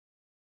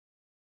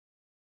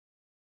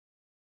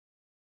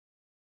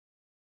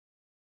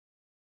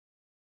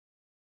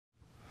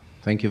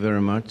Thank you very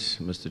much,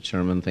 Mr.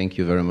 Chairman. Thank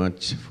you very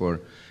much for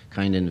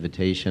kind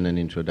invitation and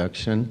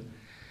introduction.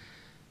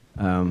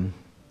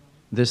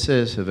 This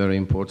is a very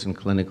important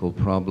clinical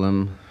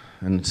problem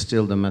and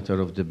still the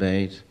matter of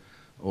debate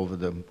over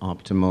the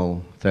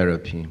optimal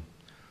therapy.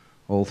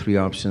 All three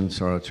options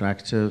are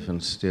attractive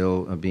and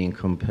still are being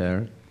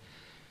compared.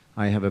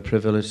 I have a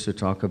privilege to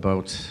talk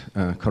about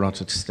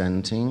carotid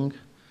stenting,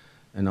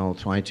 and I'll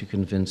try to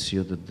convince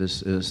you that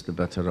this is the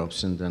better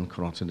option than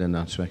carotid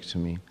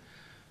endarterectomy,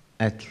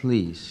 at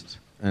least,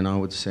 and I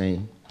would say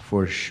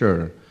for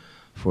sure,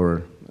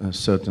 for a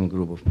certain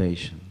group of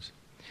patients.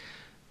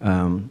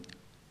 When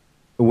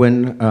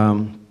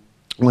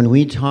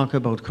we talk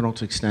about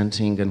carotid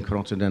stenting and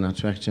carotid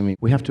endarterectomy,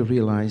 we have to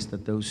realize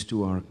that those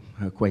two are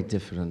quite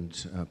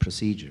different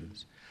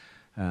procedures.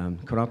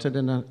 Carotid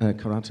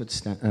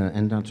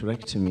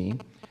endarterectomy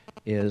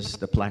is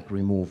the plaque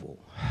removal.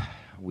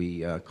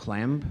 We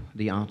clamp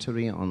the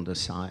artery on the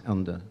side,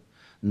 on the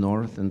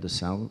north and the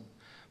south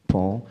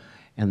pole,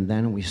 and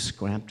then we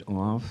scraped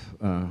off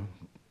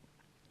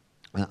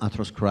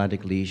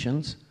atherosclerotic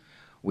lesions.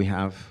 We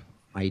have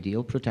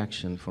ideal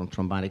protection from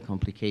thrombotic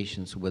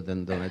complications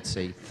within the, let's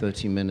say,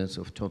 30 minutes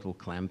of total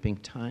clamping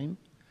time.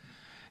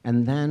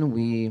 And then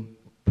we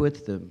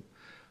put the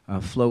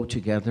flow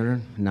together,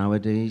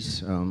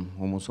 nowadays,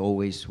 almost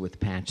always with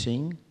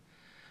patching,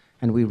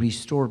 and we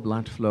restore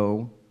blood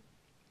flow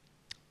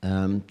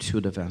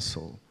to the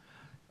vessel.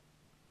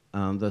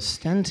 The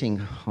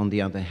stenting, on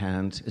the other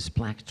hand, is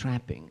plaque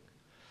trapping.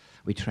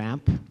 We trap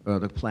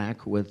the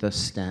plaque with a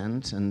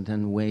stent and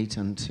then wait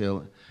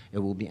until it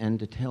will be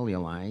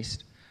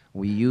endothelialized.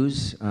 We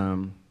use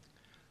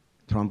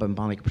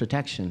thromboembolic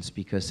protections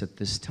because at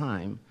this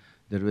time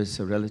there is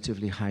a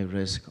relatively high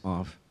risk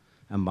of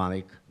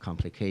embolic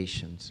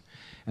complications.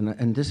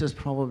 And this is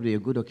probably a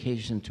good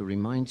occasion to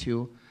remind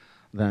you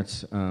that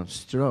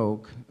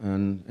stroke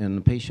in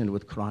a patient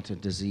with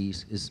carotid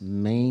disease is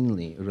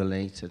mainly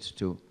related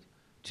to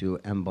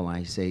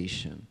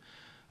embolization.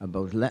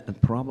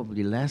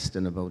 Probably less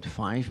than about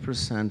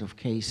 5% of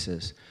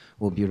cases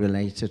will be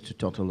related to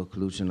total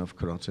occlusion of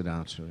carotid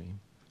artery.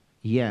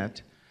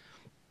 Yet,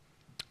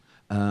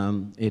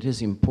 it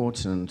is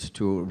important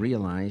to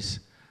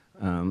realize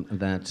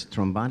that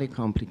thrombotic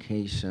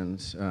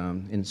complications,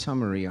 in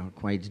summary, are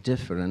quite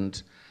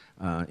different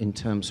in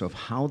terms of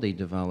how they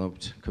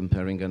developed,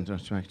 comparing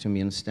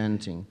endarterectomy and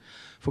stenting.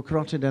 For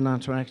carotid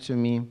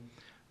endarterectomy,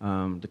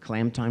 the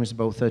clamp time is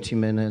about 30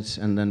 minutes,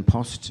 and then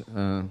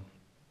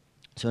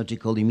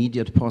surgical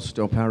immediate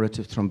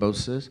post-operative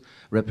thrombosis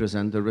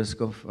represent the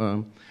risk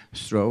of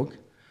stroke.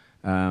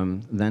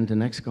 Then the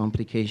next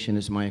complication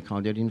is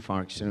myocardial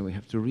infarction. We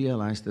have to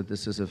realize that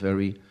this is a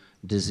very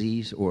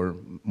disease or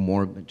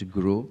morbid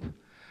group.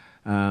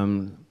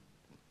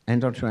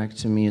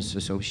 Endarterectomy is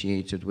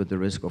associated with the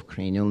risk of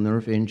cranial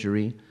nerve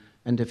injury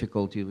and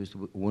difficulty with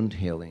wound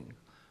healing.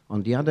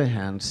 On the other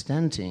hand,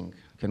 stenting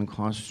can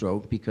cause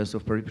stroke because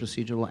of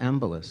periprocedural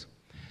embolus.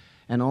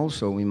 And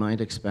also, we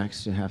might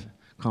expect to have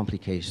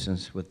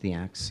complications with the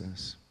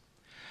access.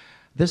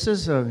 This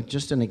is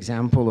just an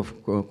example of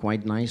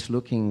quite nice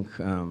looking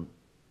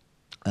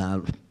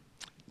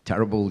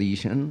terrible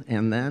lesion,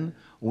 and then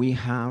we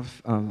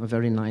have a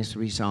very nice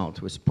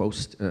result with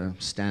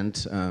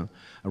post-stent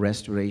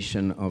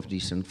restoration of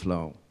decent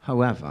flow.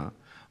 However,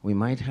 we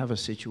might have a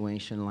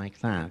situation like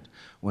that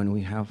when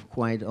we have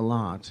quite a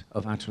lot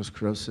of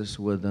atherosclerosis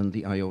within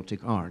the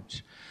aortic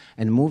arch.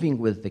 And moving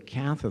with the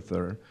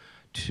catheter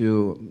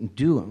to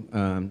do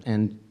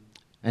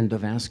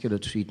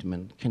endovascular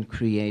treatment can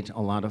create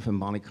a lot of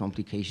embolic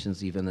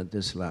complications even at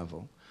this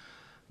level.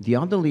 The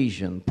other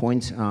lesion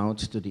points out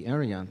to the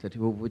area that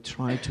we would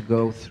try to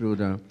go through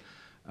the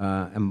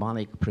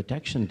embolic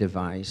protection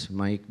device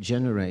might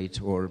generate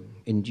or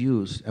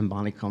induce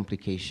embolic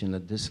complication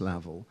at this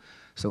level.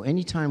 So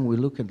anytime we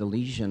look at the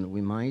lesion, we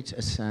might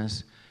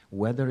assess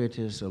whether it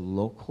is a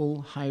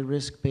local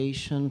high-risk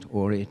patient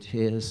or it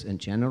is a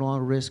general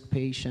risk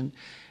patient,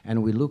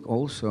 and we look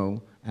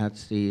also at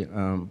the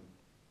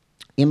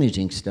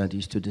imaging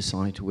studies to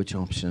decide which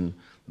option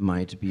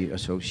might be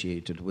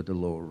associated with the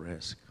lower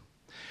risk.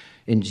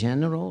 In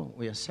general,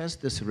 we assess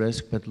this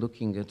risk by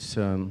looking at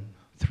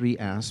three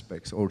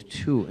aspects, or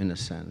two in a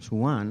sense.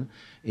 One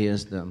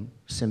is the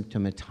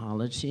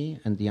symptomatology,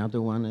 and the other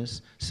one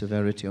is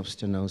severity of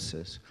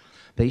stenosis.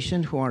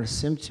 Patients who are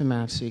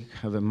symptomatic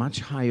have a much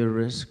higher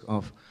risk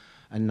of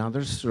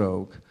another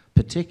stroke,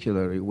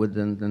 particularly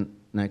within the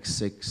next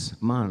 6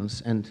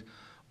 months, and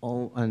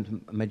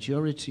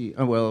majority,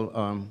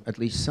 at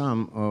least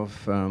some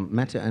of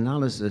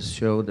meta-analysis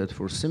show that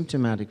for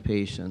symptomatic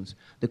patients,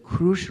 the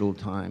crucial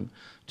time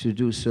to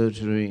do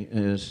surgery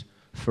is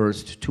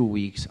first 2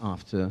 weeks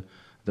after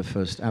the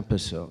first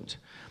episode.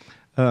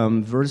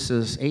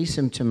 Versus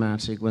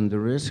asymptomatic when the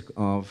risk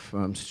of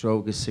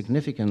stroke is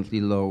significantly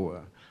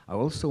lower. I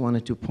also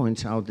wanted to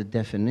point out the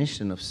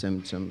definition of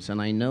symptoms,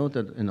 and I know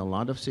that in a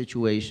lot of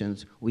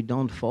situations we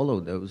don't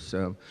follow those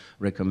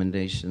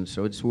recommendations,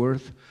 so it's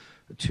worth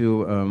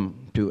to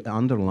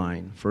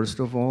underline. First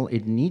of all,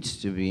 it needs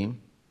to be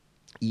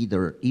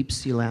either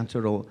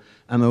ipsilateral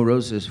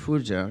amaurosis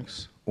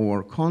fugax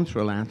or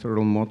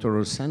contralateral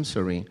motor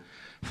sensory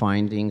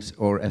findings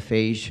or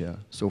aphasia.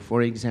 So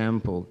for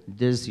example,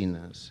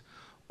 dizziness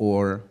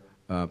or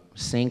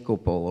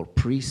syncopal or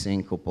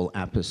pre-syncopal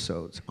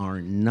episodes are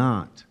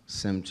not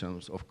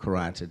symptoms of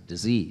carotid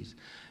disease.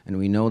 And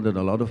we know that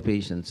a lot of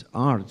patients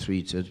are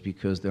treated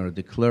because they are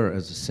declared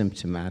as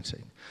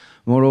symptomatic.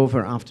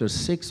 Moreover, after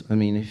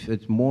if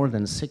it's more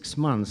than 6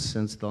 months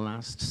since the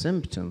last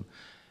symptom,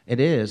 it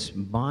is,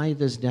 by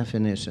this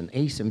definition,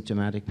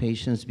 asymptomatic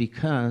patients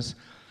because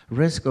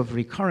risk of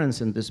recurrence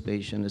in this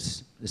patient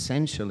is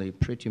essentially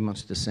pretty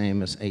much the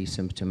same as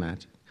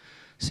asymptomatic.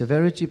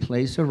 Severity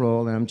plays a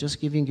role, and I'm just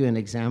giving you an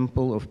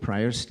example of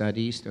prior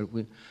studies that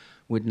we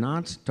would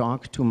not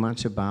talk too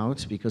much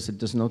about because it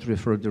does not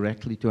refer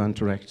directly to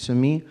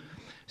endarterectomy.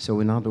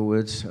 So in other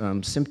words,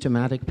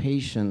 symptomatic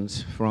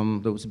patients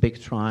from those big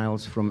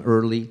trials from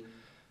early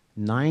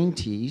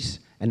 90s,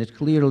 and it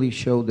clearly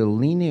showed a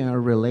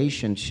linear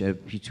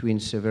relationship between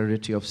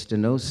severity of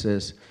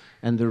stenosis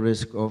and the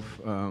risk of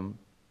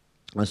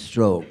a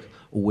stroke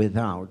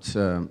without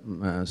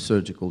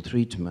surgical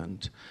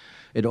treatment.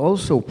 It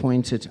also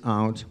pointed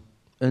out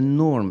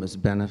enormous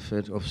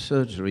benefit of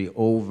surgery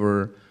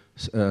over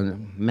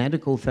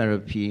medical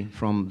therapy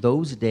from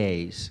those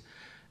days.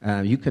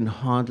 You can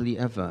hardly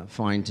ever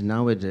find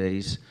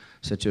nowadays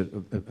such a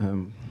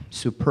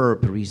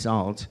superb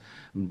result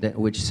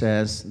which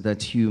says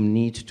that you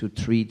need to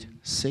treat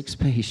 6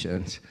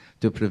 patients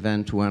to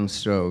prevent 1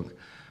 stroke.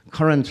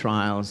 Current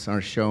trials are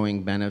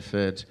showing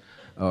benefit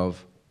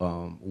of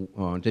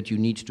that you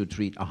need to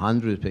treat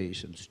 100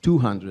 patients,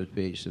 200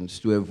 patients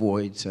to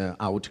avoid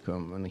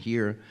outcome, and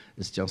here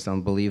it's just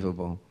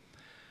unbelievable.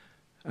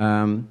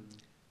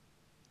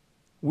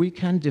 We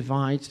can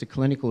divide the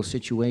clinical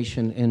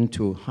situation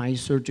into high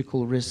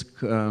surgical risk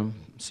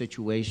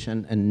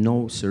situation and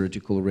no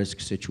surgical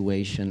risk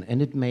situation,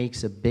 and it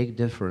makes a big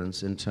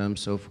difference in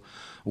terms of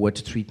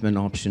what treatment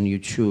option you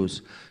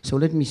choose. So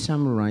let me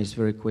summarize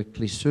very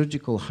quickly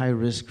surgical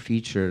high-risk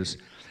features,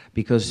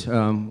 because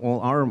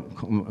all our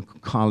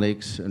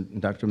colleagues,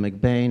 Dr.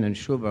 McBain and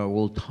Shuba,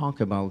 will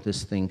talk about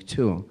this thing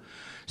too.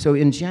 So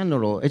in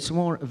general, it's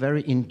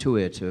very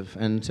intuitive,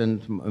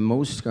 and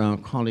most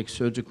colleagues,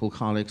 surgical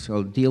colleagues,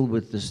 will deal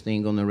with this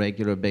thing on a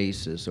regular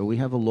basis. So we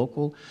have a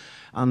local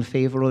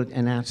unfavorable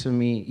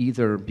anatomy,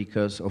 either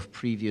because of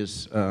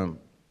previous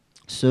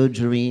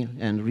surgery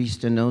and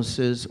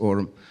restenosis,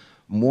 or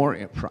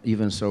more,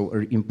 even so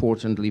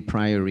importantly,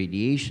 prior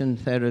radiation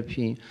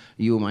therapy.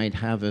 You might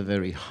have a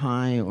very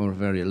high or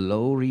very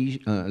low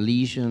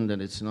lesion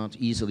that it's not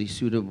easily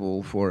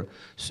suitable for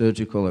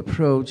surgical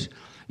approach.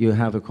 You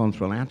have a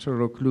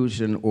contralateral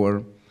occlusion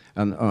or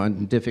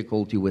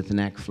difficulty with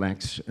neck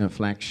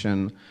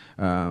flexion,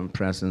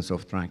 presence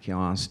of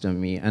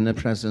tracheostomy, and the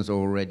presence of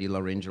already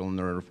laryngeal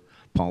nerve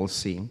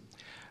palsy.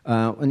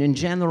 And in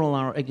general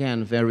are,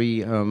 again,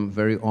 very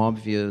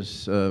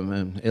obvious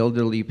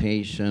elderly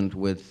patient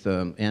with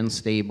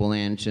unstable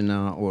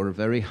angina or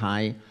very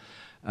high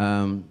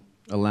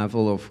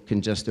level of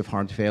congestive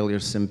heart failure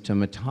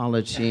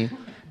symptomatology,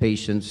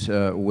 patients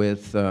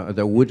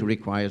that would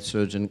require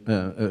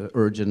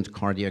urgent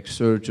cardiac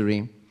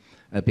surgery,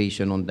 a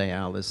patient on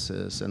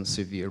dialysis, and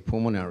severe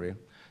pulmonary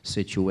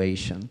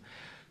situation.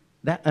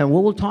 We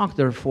will talk,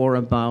 therefore,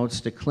 about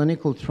the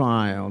clinical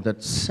trial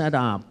that set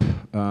up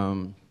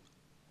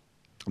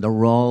the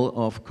role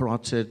of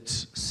carotid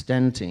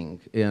stenting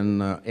in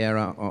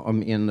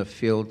the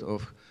field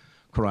of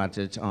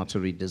carotid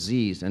artery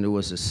disease. And it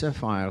was a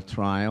Sapphire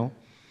trial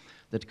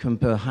that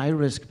compared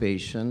high-risk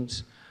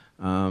patients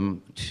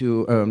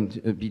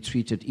to be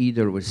treated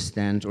either with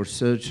stent or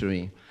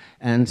surgery.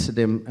 And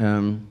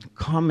the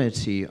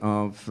committee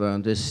of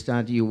this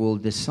study will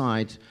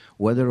decide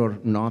whether or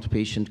not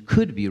patient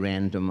could be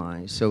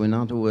randomized. So in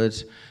other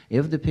words,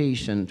 if the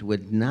patient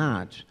would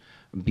not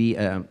be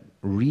a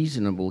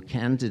reasonable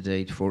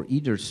candidate for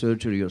either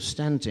surgery or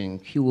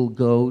stenting, he will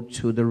go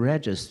to the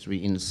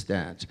registry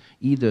instead,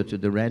 either to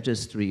the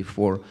registry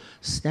for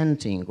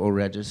stenting or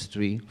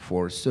registry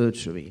for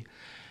surgery.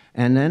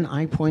 And then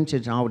I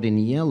pointed out in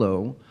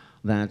yellow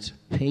that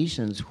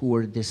patients who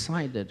were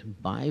decided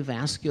by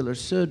vascular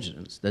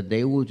surgeons that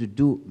they would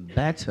do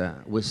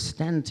better with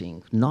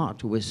stenting,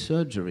 not with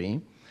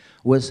surgery,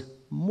 was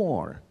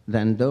more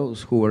than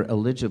those who were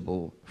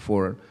eligible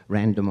for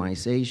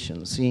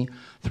randomization. See,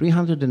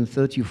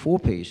 334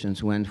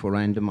 patients went for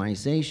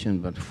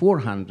randomization, but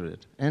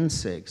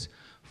 406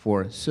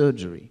 for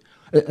surgery.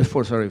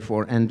 For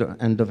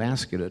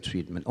endovascular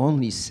treatment.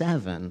 Only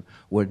 7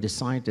 were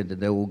decided that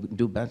they will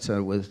do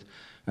better with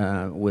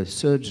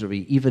surgery,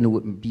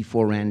 even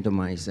before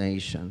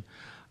randomization.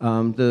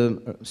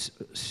 The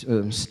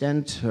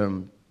stent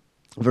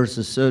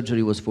versus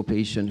surgery was for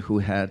patients who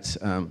had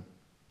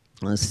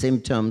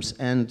symptoms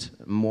and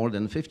more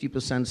than 50%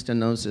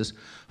 stenosis.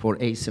 For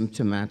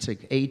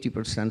asymptomatic,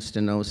 80%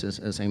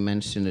 stenosis. As I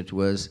mentioned, it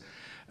was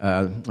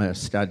a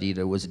study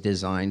that was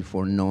designed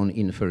for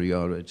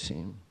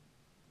non-inferiority.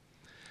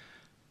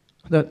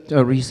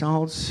 The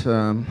results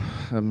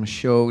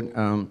showed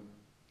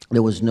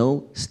there was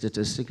no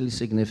statistically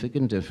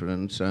significant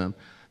difference.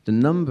 The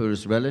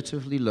numbers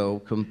relatively low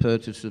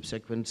compared to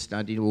subsequent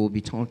study we'll be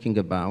talking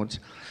about.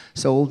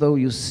 So although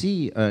you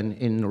see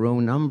in raw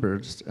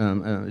numbers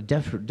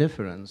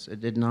difference, it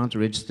did not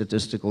reach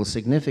statistical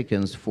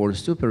significance for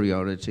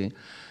superiority.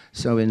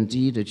 So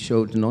indeed it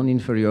showed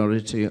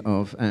non-inferiority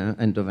of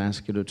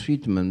endovascular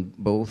treatment,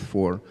 both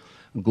for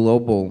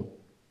global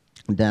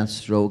death,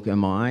 stroke,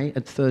 MI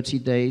at 30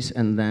 days,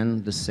 and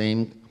then the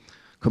same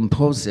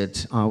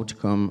composite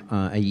outcome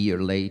a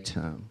year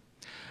later.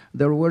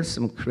 There were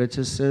some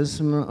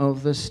criticism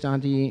of the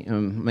study.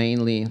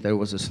 Mainly, there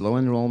was a slow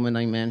enrollment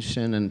I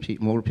mentioned, and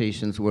more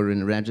patients were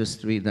in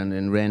registry than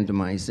in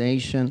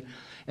randomization.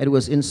 It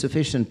was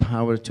insufficient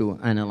power to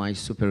analyze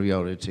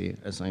superiority,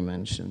 as I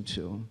mentioned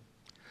too.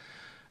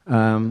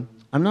 I'm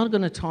not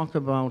going to talk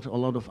about a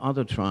lot of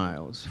other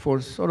trials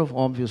for sort of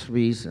obvious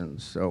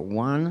reasons. So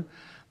one,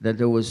 that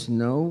there was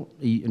no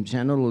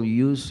general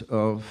use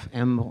of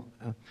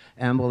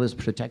embolus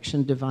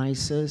protection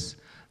devices.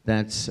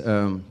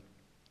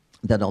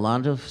 That a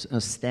lot of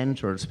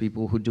stentors,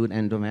 people who do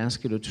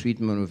endovascular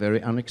treatment, were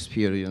very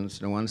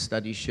unexperienced. And one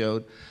study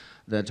showed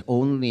that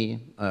only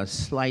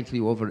slightly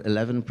over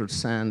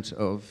 11%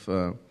 of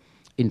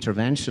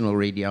interventional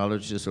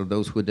radiologists, or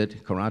those who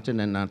did carotid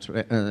and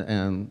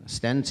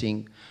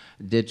stenting,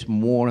 did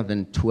more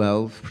than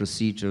 12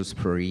 procedures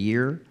per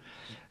year.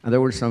 And there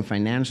were some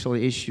financial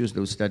issues.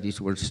 Those studies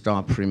were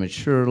stopped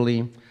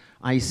prematurely.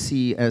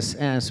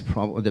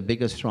 ICSS, the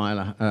biggest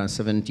trial,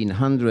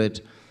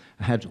 1700,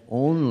 had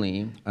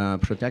only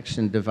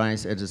protection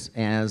device as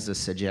a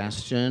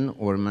suggestion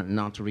or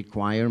not a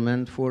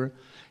requirement for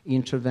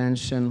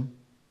intervention.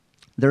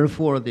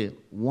 Therefore,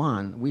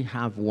 we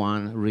have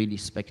one really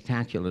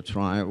spectacular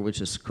trial, which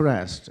is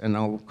CREST, and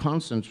I'll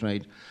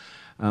concentrate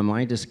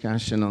my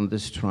discussion on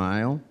this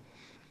trial.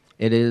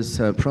 It is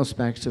a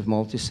prospective,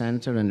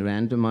 multicenter, and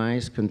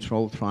randomized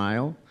controlled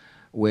trial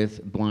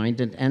with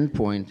blinded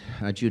endpoint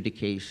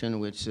adjudication,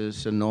 which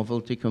is a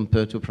novelty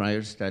compared to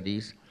prior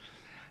studies.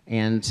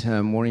 And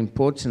more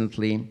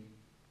importantly,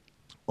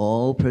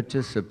 all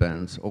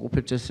participants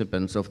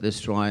of this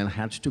trial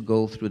had to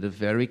go through the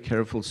very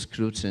careful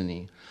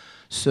scrutiny,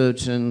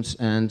 surgeons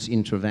and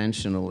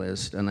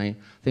interventionalists. And I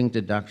think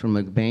that Dr.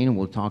 McBain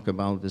will talk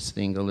about this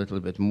thing a little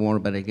bit more,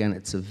 but again,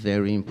 it's a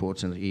very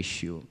important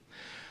issue.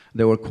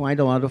 There were quite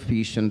a lot of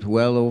patients,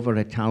 well over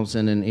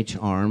 1,000 in each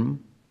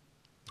arm,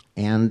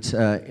 and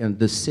a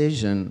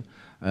decision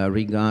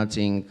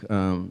regarding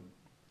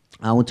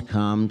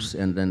outcomes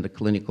and then the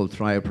clinical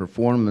trial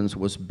performance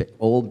was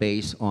all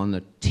based on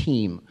a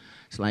team.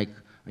 It's like,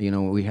 you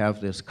know, we have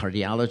this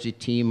cardiology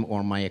team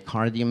or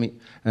myocardium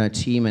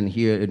team, and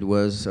here it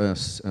was a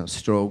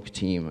stroke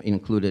team,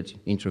 included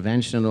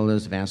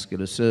interventionalists,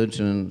 vascular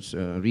surgeons,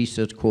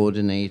 research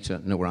coordinator,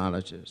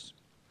 neurologists.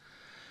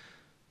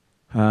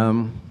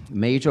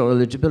 Major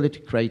eligibility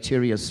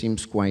criteria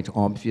seems quite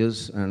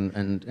obvious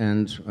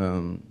and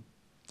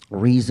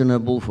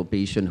reasonable for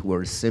patients who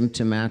are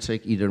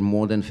symptomatic, either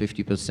more than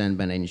 50%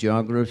 by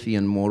angiography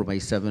and more by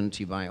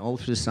 70% by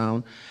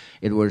ultrasound.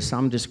 It was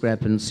some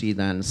discrepancy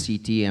than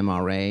CT,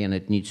 MRA, and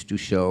it needs to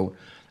show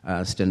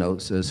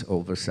stenosis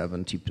over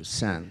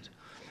 70%.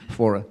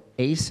 For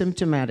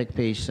asymptomatic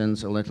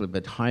patients, a little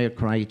bit higher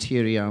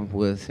criteria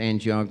with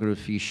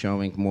angiography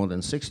showing more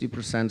than 60%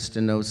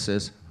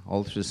 stenosis,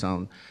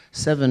 ultrasound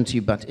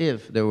 70%, but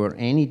if there were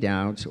any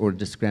doubts or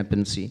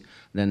discrepancy,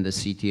 then the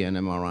CT and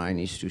MRI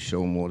needs to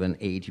show more than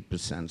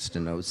 80%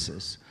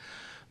 stenosis.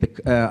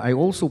 I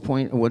also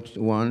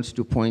want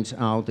to point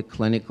out the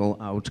clinical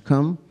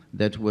outcome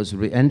that was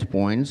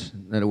endpoints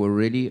that were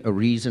really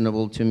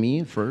reasonable to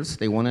me. First,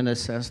 they wanted to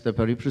assess the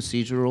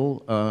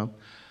periprocedural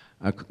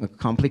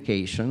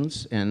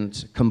complications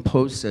and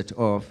composite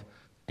of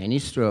any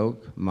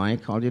stroke,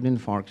 myocardial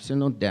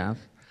infarction, or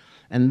death,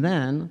 and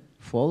then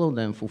follow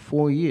them for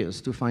 4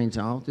 years to find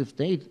out if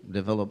they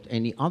developed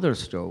any other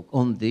stroke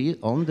on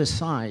the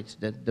site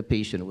that the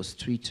patient was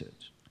treated.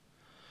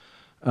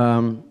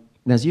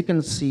 As you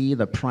can see,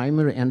 the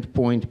primary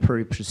endpoint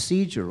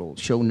periprocedural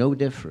show no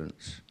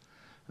difference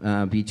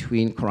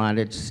between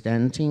carotid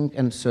stenting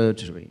and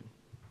surgery.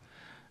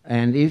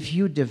 And if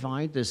you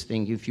divide this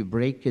thing, if you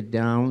break it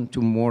down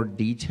to more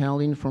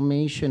detailed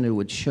information, it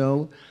would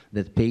show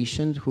that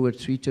patients who were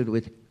treated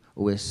with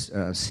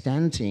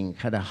stenting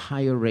had a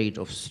higher rate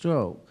of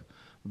stroke,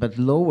 but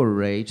lower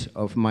rate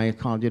of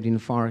myocardial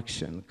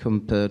infarction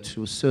compared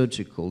to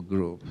surgical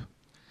group.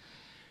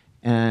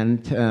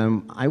 And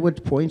I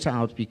would point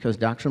out, because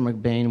Dr.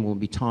 McBain will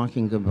be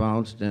talking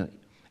about the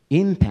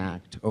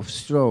impact of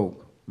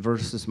stroke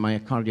versus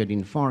myocardial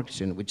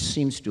infarction, which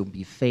seems to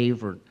be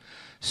favored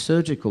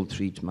surgical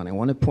treatment. I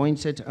want to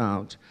point it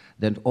out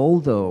that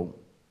although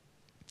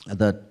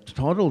the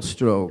total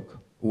stroke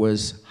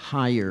was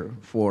higher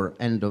for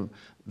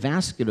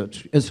endovascular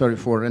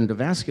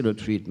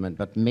treatment,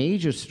 but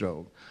major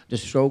stroke, the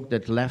stroke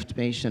that left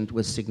patient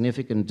with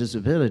significant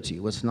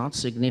disability, was not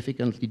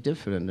significantly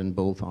different in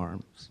both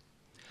arms.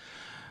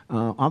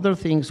 Other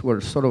things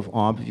were sort of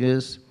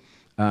obvious.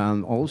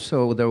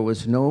 Also, there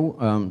was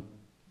no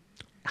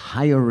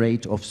higher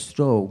rate of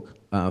stroke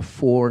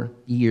 4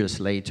 years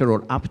later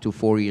or up to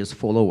 4 years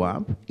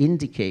follow-up,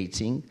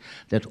 indicating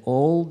that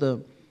all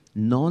the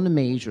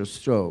non-major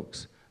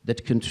strokes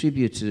that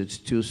contributed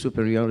to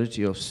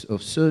superiority of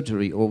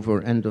surgery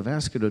over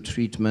endovascular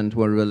treatment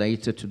were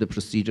related to the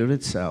procedure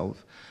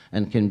itself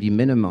and can be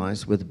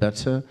minimized with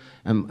better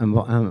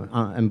embolic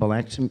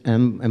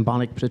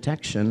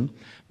protection,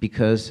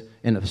 because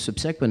in a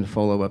subsequent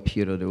follow-up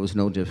period there was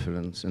no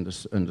difference in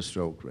the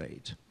stroke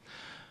rate.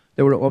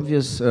 There were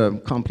obvious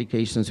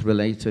complications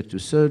related to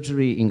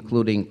surgery,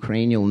 including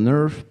cranial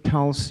nerve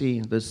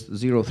palsy. This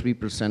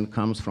 0.3%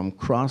 comes from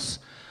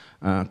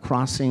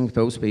crossing.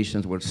 Those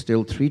patients were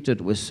still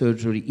treated with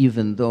surgery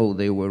even though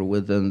they were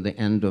within the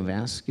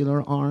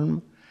endovascular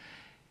arm.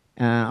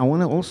 I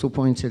want to also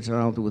point it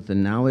out with the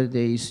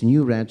nowadays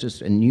new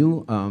register and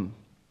new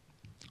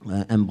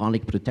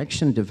embolic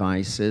protection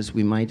devices,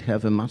 we might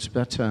have a much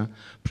better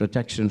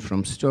protection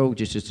from stroke.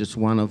 This is just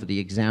one of the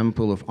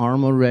example of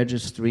ARMOR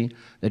registry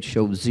that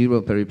showed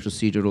 0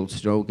 periprocedural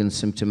stroke in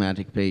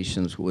symptomatic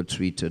patients who were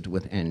treated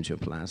with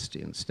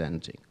angioplasty and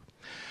stenting.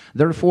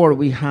 Therefore,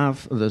 we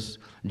have this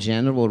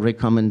general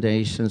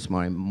recommendations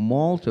by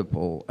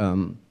multiple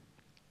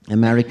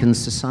American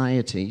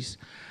societies,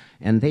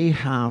 and they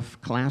have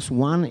class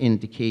 1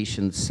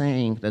 indications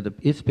saying that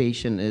if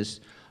patient is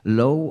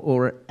low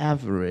or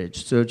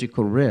average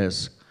surgical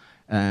risk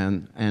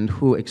and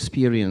who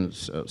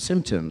experience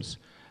symptoms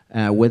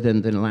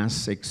within the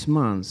last 6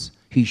 months,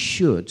 he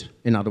should,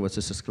 in other words,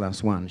 this is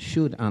class 1,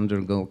 should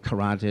undergo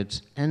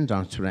carotid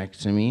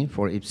endarterectomy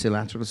for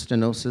ipsilateral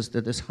stenosis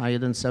that is higher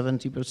than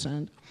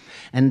 70%.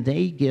 And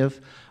they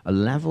give a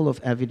level of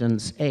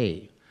evidence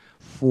A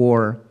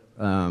for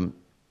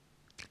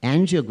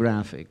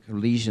angiographic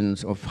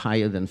lesions of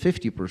higher than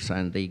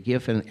 50%, they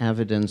give an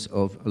evidence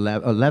of a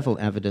level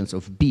evidence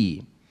of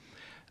B.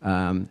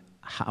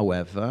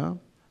 However,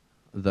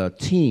 the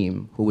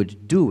team who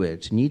would do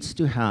it needs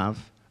to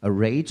have a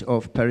rate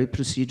of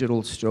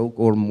periprocedural stroke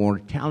or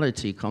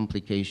mortality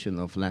complication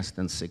of less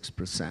than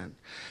 6%.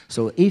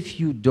 So if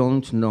you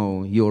don't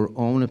know your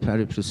own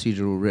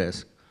periprocedural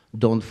risk,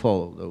 don't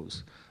follow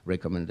those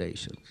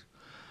recommendations.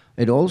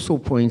 It also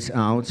points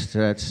out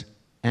that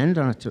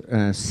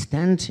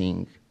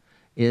stenting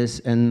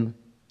is a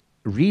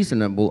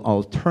reasonable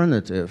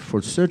alternative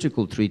for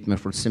surgical treatment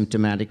for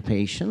symptomatic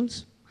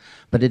patients,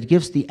 but it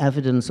gives the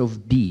evidence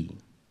of B.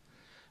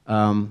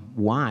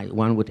 Why?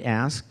 One would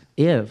ask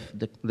if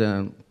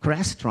the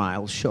CREST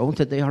trial showed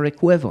that they are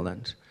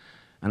equivalent.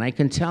 And I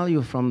can tell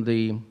you from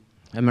the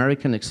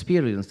American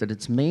experience that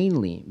it's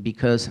mainly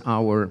because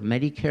our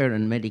Medicare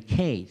and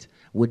Medicaid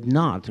would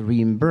not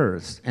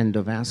reimburse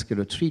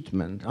endovascular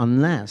treatment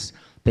unless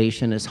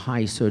patient is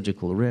high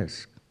surgical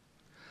risk.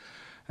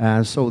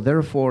 So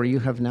therefore, you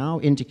have now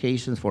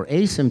indications for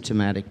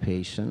asymptomatic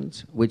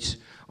patients, which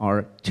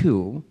are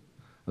 2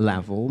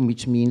 level,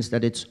 which means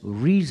that it's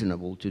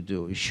reasonable to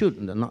do. You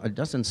shouldn't, it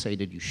doesn't say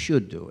that you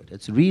should do it.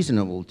 It's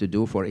reasonable to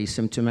do for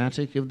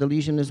asymptomatic if the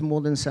lesion is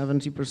more than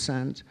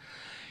 70%.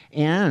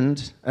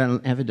 And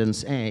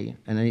evidence A,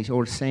 and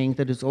it's saying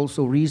that it's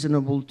also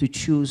reasonable to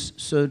choose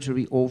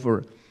surgery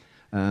over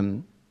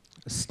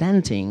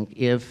stenting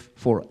if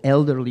for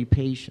elderly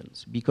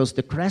patients, because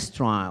the CREST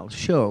trial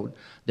showed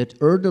that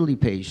elderly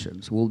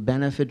patients will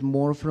benefit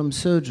more from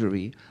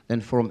surgery than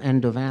from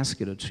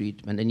endovascular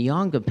treatment, and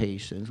younger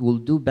patients will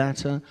do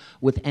better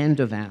with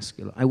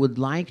endovascular. I would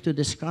like to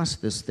discuss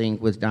this thing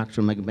with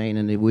Dr. McBain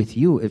and with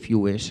you, if you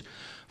wish,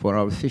 for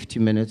our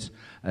 50 minutes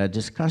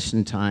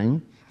discussion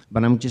time,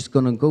 but I'm just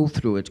going to go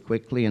through it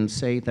quickly and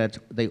say that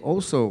they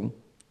also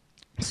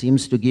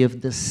seems to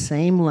give the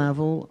same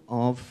level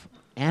of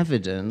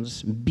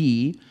evidence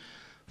B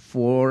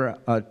for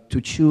to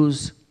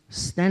choose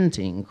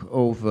stenting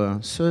over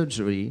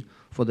surgery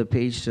for the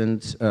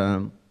patient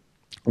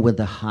with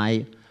a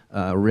high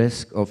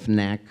risk of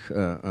neck-related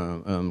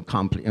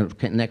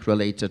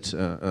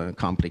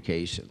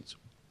complications.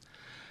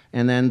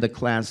 And then the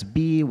class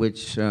B,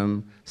 which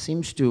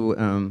seems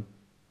to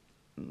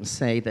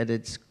say that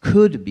it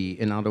could be,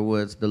 in other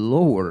words, the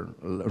lower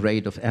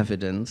rate of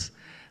evidence,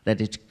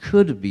 that it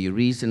could be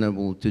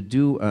reasonable to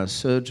do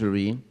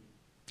surgery,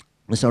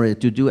 to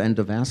do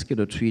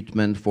endovascular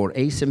treatment for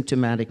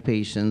asymptomatic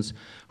patients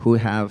who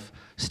have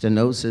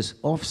stenosis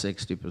of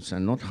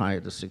 60%, not higher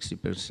than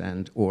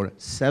 60%, or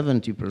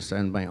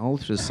 70% by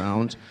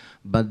ultrasound,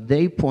 but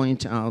they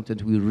point out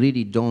that we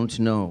really don't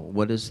know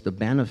what is the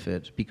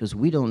benefit because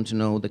we don't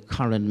know the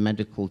current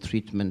medical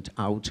treatment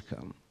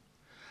outcome.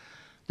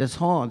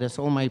 That's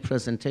all my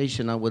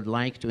presentation. I would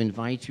like to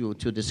invite you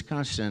to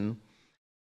discussion.